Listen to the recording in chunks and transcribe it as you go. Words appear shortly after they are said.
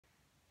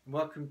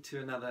Welcome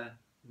to another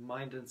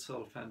Mind and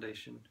Soul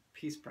Foundation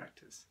peace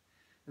practice.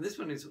 And this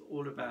one is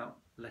all about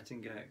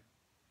letting go.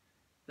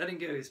 Letting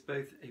go is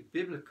both a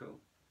biblical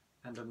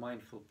and a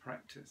mindful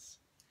practice.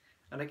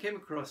 And I came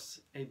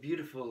across a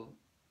beautiful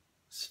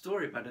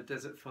story about a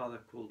desert father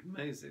called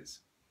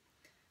Moses.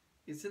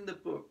 It's in the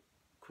book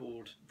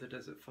called The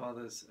Desert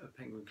Fathers, a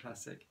Penguin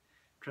Classic,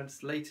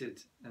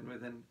 translated and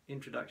with an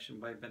introduction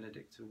by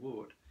Benedicta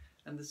Ward.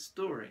 And the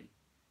story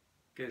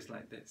goes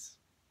like this.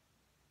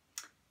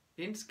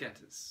 In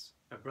Scetis,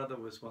 a brother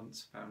was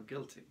once found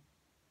guilty.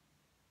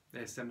 They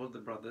assembled the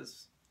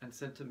brothers and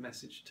sent a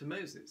message to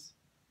Moses,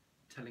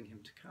 telling him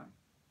to come.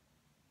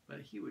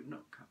 But he would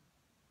not come.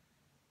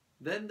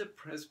 Then the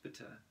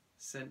presbyter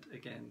sent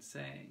again,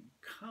 saying,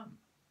 "Come,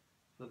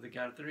 for the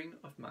gathering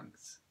of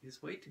monks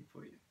is waiting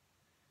for you."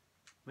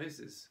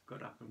 Moses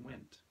got up and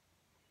went.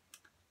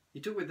 He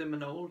took with him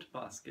an old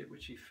basket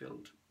which he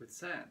filled with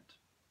sand.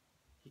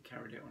 He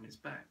carried it on his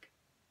back.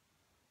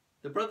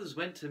 The brothers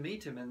went to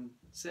meet him and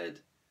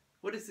said,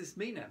 "What does this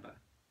mean,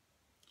 Abba?"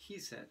 He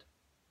said,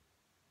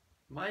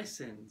 "My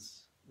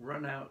sins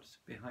run out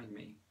behind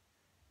me,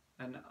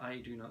 and I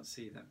do not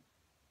see them,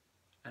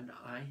 and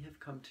I have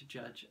come to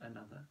judge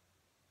another.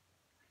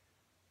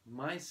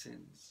 My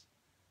sins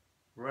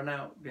run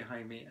out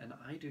behind me, and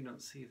I do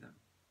not see them,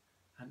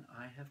 and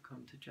I have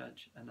come to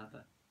judge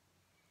another."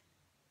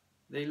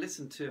 They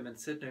listened to him and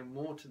said no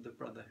more to the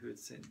brother who had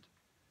sinned,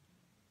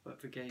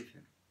 but forgave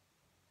him.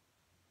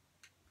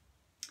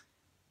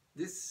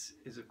 This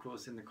is, of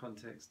course, in the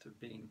context of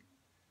being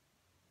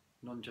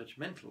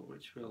non-judgmental,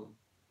 which we'll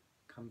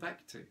come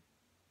back to.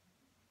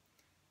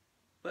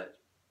 But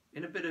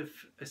in a bit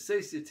of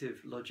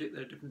associative logic,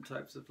 there are different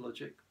types of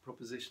logic,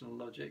 propositional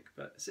logic,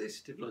 but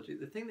associative logic,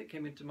 the thing that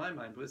came into my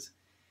mind was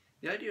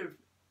the idea of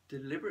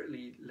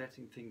deliberately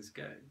letting things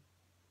go,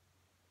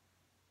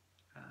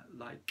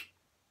 like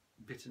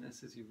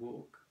bitterness as you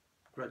walk,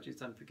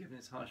 grudges,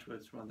 unforgiveness, harsh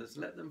words from others.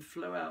 Let them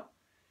flow out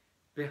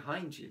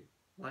behind you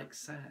like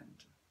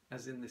sand,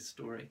 as in this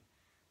story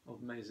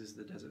of Moses,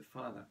 the desert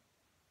father.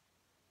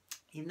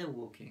 In the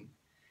walking,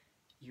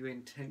 you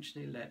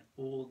intentionally let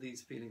all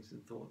these feelings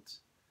and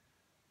thoughts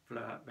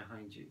flow out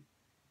behind you.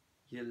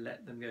 You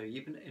let them go. You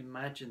even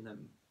imagine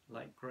them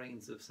like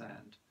grains of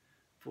sand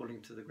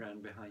falling to the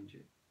ground behind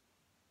you.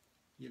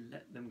 You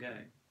let them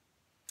go.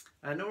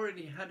 I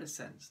already had a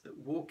sense that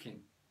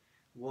walking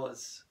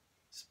was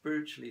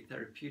spiritually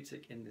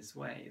therapeutic in this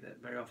way, that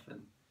very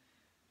often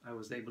I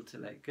was able to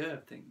let go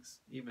of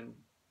things, even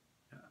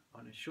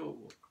on a short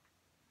walk.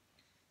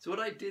 So what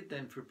I did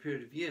then for a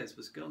period of years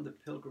was go on the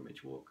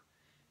pilgrimage walk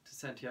to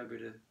Santiago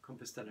de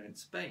Compostela in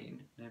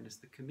Spain, known as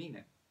the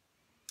Camino.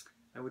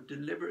 I would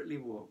deliberately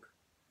walk,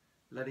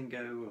 letting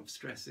go of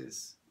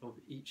stresses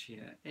of each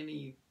year,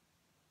 any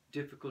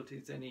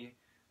difficulties, any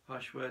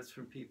harsh words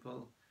from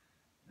people,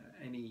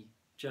 any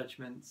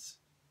judgments,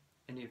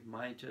 any of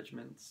my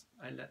judgments,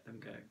 I let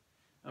them go.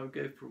 I would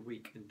go for a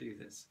week and do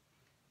this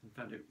and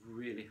found it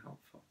really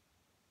helpful.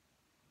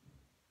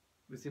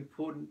 It was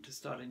important to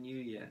start a new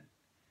year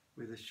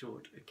with a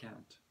short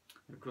account.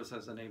 And of course I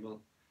was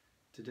unable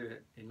to do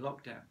it in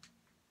lockdown.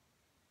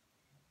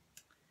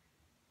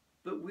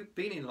 But we've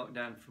been in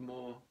lockdown for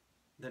more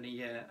than a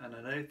year and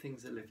I know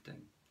things are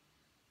lifting.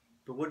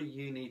 But what do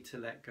you need to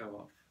let go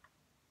of?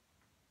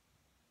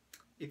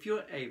 If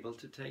you're able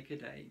to take a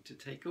day to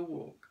take a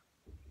walk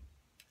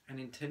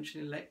and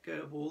intentionally let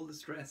go of all the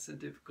stress and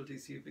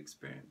difficulties you've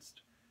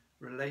experienced,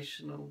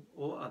 relational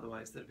or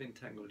otherwise, that have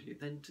entangled you,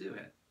 then do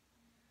it.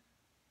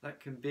 That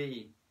can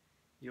be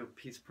your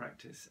peace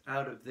practice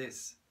out of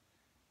this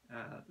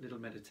little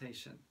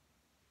meditation.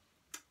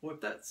 Or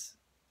if that's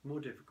more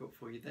difficult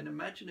for you, then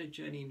imagine a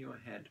journey in your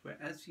head where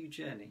as you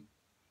journey,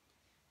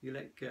 you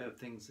let go of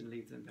things and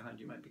leave them behind.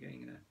 You might be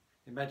going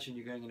imagine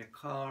you're going in a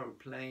car or a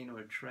plane or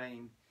a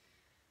train,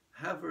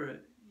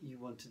 however you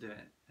want to do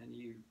it, and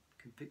you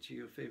can picture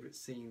your favorite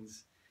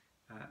scenes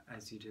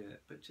as you do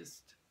it, but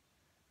just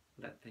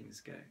let things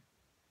go.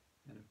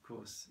 And of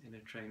course, in a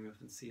train we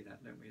often see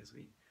that, don't we, as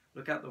we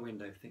look out the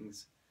window,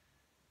 things,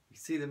 we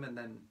see them and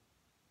then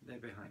they're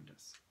behind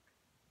us.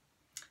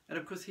 And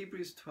of course,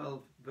 Hebrews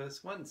 12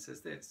 verse 1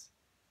 says this,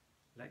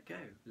 "Let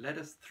go, let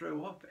us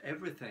throw off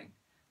everything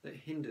that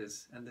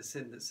hinders and the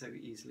sin that so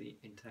easily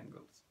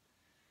entangles."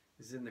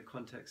 This is in the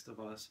context of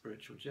our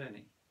spiritual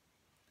journey.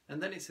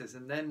 And then it says,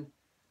 "And then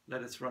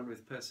let us run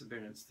with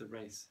perseverance the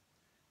race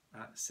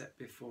set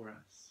before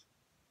us."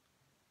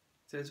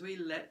 So as we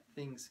let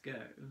things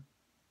go,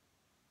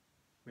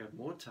 we have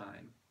more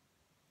time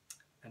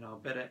and are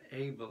better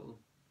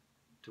able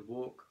to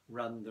walk,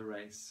 run the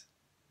race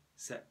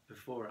set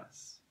before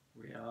us.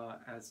 We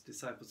are, as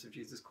disciples of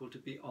Jesus, called to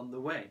be on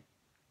the way.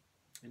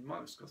 In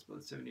Mark's Gospel,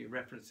 there's so many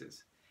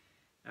references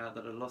that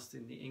are lost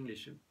in the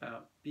English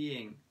about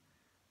being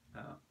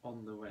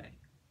on the way.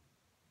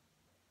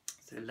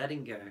 So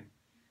letting go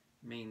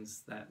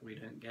means that we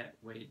don't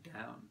get weighed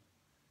down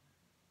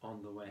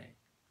on the way.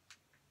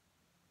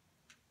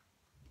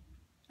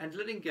 And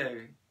letting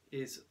go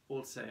is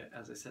also,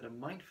 as I said, a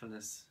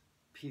mindfulness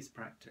peace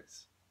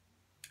practice.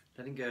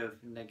 letting go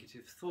of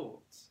negative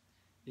thoughts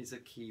is a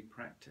key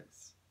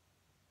practice.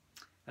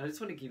 And I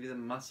just want to give you the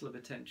muscle of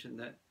attention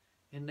that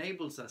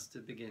enables us to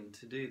begin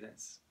to do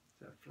this.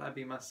 It's a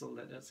flabby muscle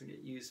that doesn't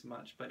get used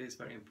much, but is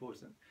very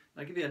important.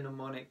 I'll give you a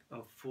mnemonic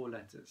of 4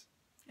 letters: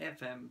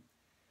 FM,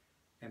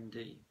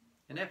 MD.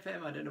 And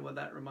FM, I don't know what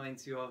that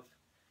reminds you of. It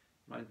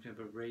reminds me of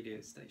a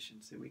radio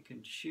station. So we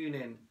can tune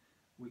in,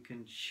 we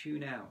can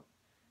tune out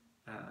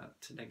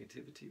to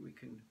negativity. We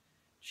can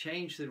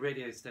change the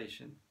radio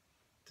station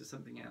to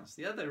something else.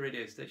 The other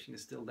radio station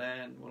is still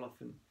there and will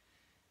often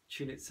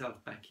tune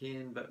itself back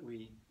in, but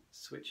we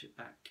switch it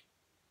back.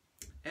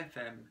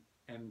 FM,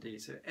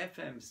 MD. So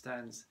FM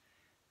stands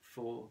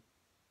for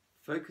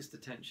focused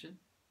attention.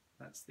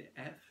 That's the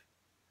F.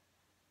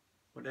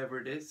 Whatever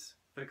it is,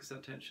 focus our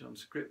attention on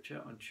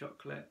scripture, on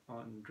chocolate,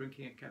 on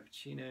drinking a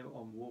cappuccino,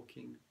 on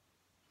walking.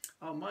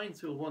 Our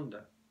minds will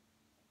wander.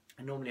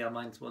 And normally our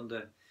minds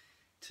wander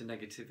to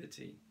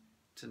negativity,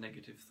 to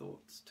negative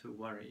thoughts, to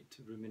worry,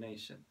 to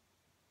rumination.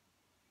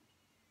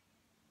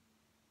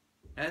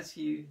 As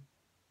you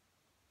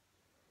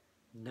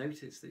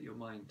notice that your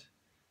mind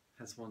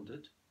has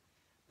wandered,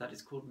 that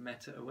is called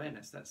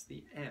meta-awareness. That's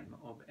the M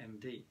of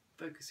MD.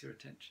 Focus your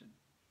attention.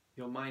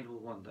 Your mind will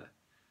wander.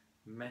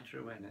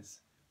 Meta-awareness.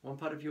 One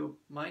part of your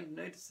mind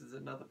notices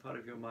another part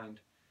of your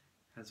mind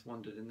has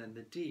wandered, and then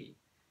the D,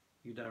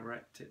 you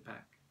direct it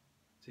back.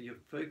 So you're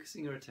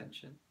focusing your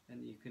attention,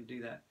 and you can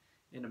do that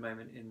in a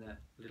moment in the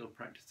little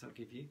practice I'll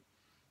give you.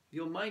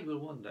 Your mind will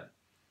wander.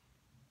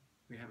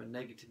 We have a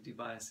negativity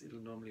bias, it'll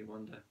normally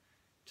wander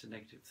to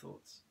negative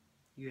thoughts.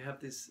 You have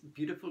this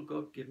beautiful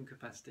God-given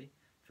capacity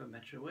for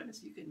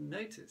meta-awareness. You can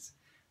notice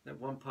that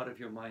one part of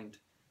your mind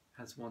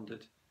has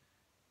wandered.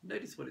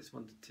 Notice what it's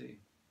wandered to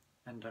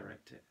and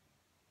direct it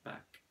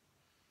back.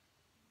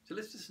 So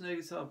let's just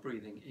notice our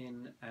breathing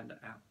in and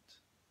out.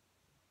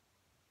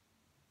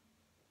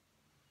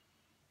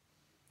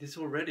 This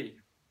already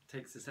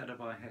takes us out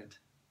of our head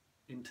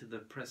into the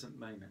present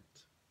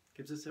moment,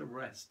 gives us a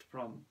rest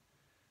from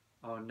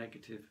our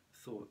negative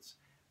thoughts,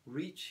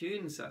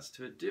 retunes us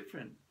to a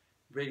different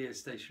radio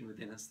station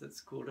within us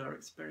that's called our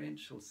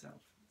experiential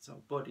self. It's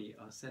our body,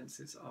 our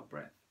senses, our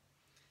breath.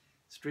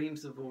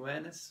 Streams of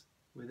awareness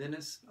within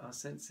us, our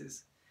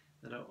senses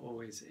that are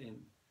always in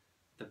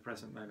the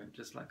present moment,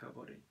 just like our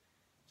body,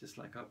 just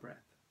like our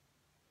breath.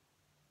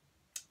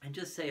 And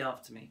just say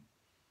after me,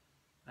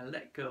 I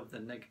let go of the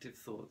negative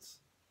thoughts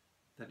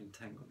that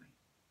entangle me.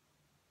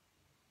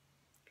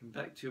 Come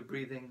back to your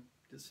breathing,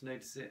 just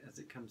notice it as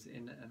it comes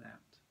in and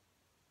out.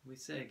 We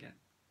say again,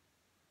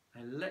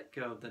 I let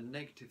go of the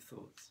negative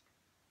thoughts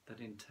that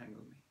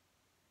entangle me.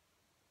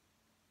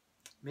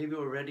 Maybe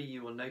already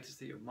you will notice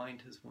that your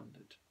mind has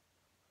wandered.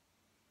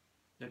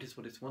 Notice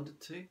what it's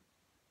wandered to,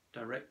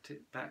 direct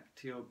it back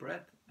to your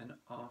breath, and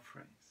our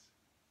phrase.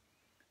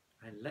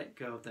 I let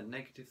go of the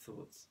negative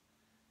thoughts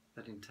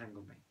that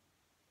entangle me.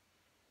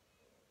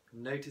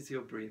 Notice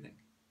your breathing.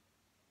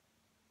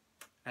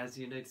 As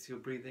you notice your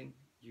breathing,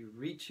 you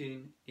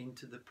retune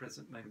into the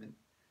present moment,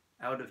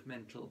 out of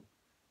mental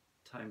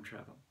time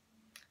travel.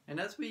 And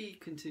as we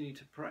continue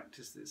to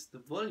practice this, the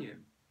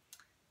volume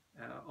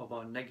of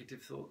our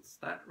negative thoughts,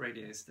 that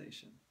radio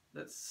station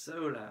that's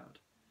so loud,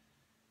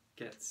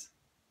 gets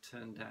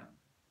turned down.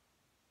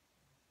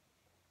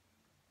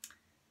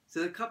 So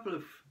there are a couple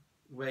of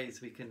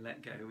ways we can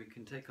let go. We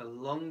can take a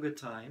longer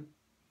time,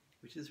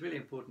 which is really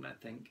important, I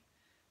think,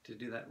 to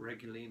do that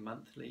regularly,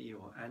 monthly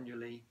or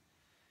annually,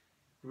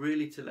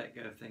 really to let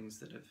go of things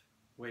that have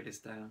weighed us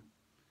down.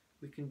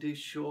 We can do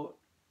short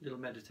little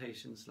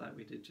meditations like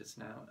we did just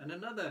now. And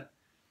another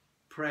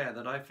prayer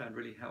that I found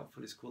really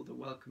helpful is called the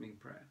welcoming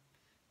prayer.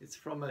 It's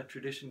from a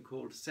tradition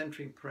called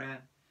centering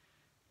prayer,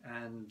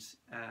 and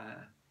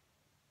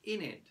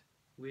in it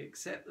we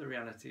accept the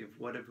reality of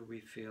whatever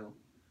we feel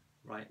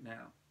right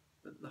now.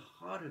 But the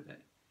heart of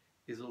it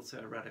is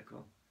also a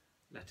radical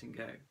letting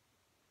go.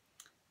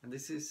 And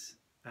this is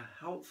a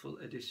helpful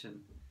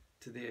addition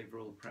to the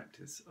overall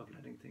practice of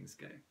letting things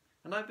go.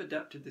 And I've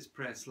adapted this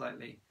prayer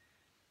slightly,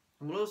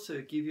 and will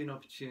also give you an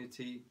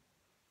opportunity,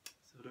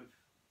 sort of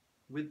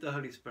with the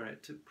Holy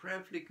Spirit, to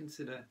prayerfully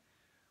consider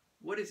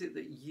what is it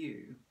that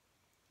you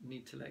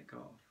need to let go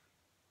of.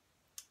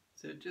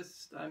 So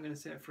I'm going to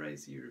say a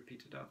phrase, you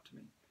repeat it after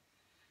me.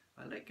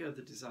 I let go of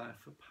the desire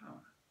for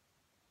power.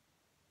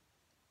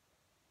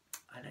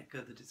 I let go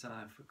of the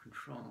desire for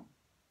control.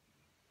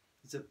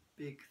 These are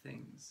big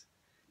things,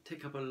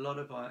 take up a lot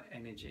of our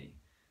energy.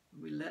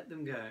 When we let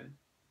them go,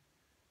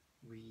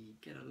 we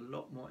get a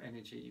lot more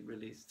energy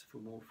released for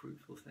more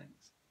fruitful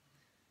things.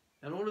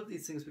 And all of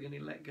these things we're going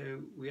to let go,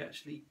 we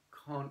actually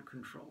can't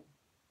control.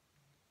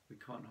 We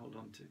can't hold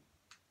on to.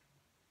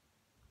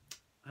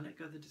 I let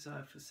go of the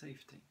desire for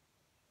safety.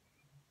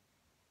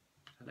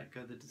 I let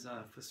go of the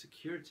desire for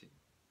security.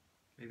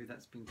 Maybe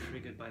that's been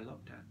triggered by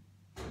lockdown.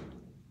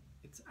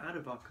 It's out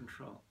of our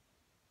control.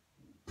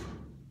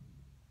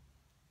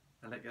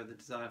 I let go of the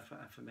desire for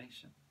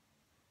affirmation.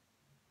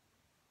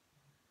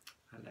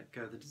 I let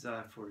go of the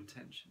desire for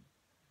attention.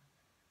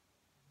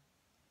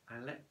 I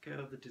let go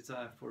of the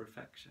desire for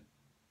affection.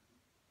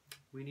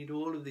 We need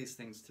all of these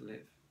things to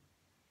live,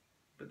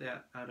 but they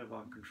are out of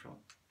our control.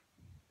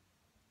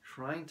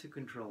 Trying to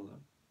control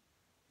them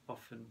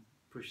often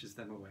pushes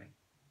them away.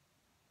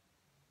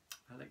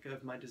 I let go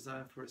of my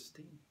desire for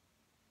esteem.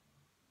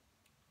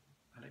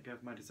 I let go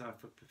of my desire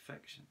for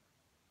perfection.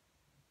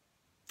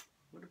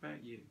 What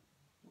about you?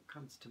 What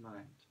comes to mind?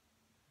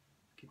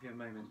 I'll give you a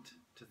moment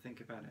to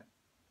think about it.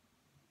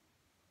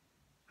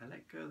 I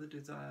let go of the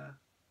desire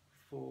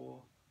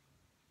for,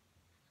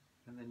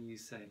 and then you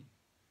say,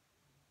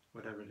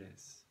 whatever it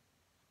is.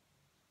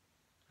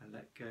 I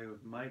let go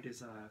of my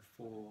desire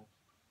for,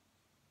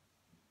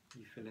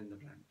 you fill in the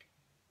blank.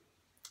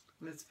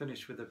 Let's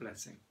finish with a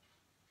blessing.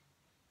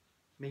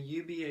 May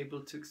you be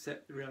able to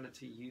accept the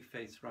reality you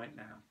face right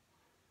now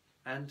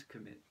and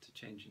commit to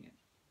changing it.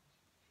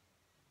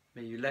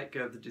 May you let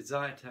go of the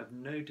desire to have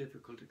no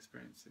difficult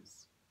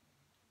experiences.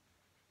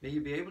 May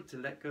you be able to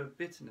let go of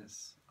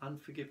bitterness,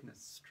 unforgiveness,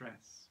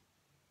 stress.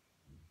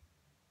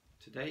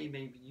 Today,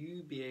 may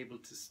you be able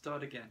to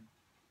start again,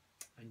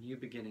 a new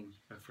beginning,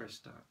 a fresh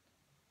start.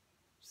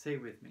 Say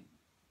with me,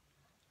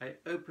 I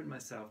open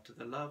myself to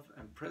the love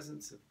and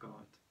presence of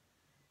God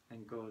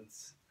and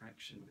God's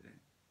action within.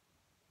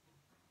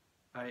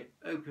 I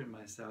open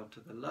myself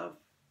to the love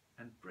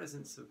and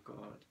presence of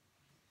God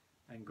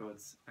and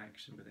God's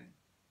action within.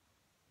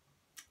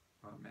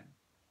 Amen.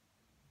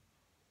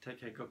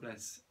 Take care, God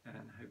bless,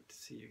 and hope to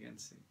see you again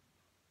soon.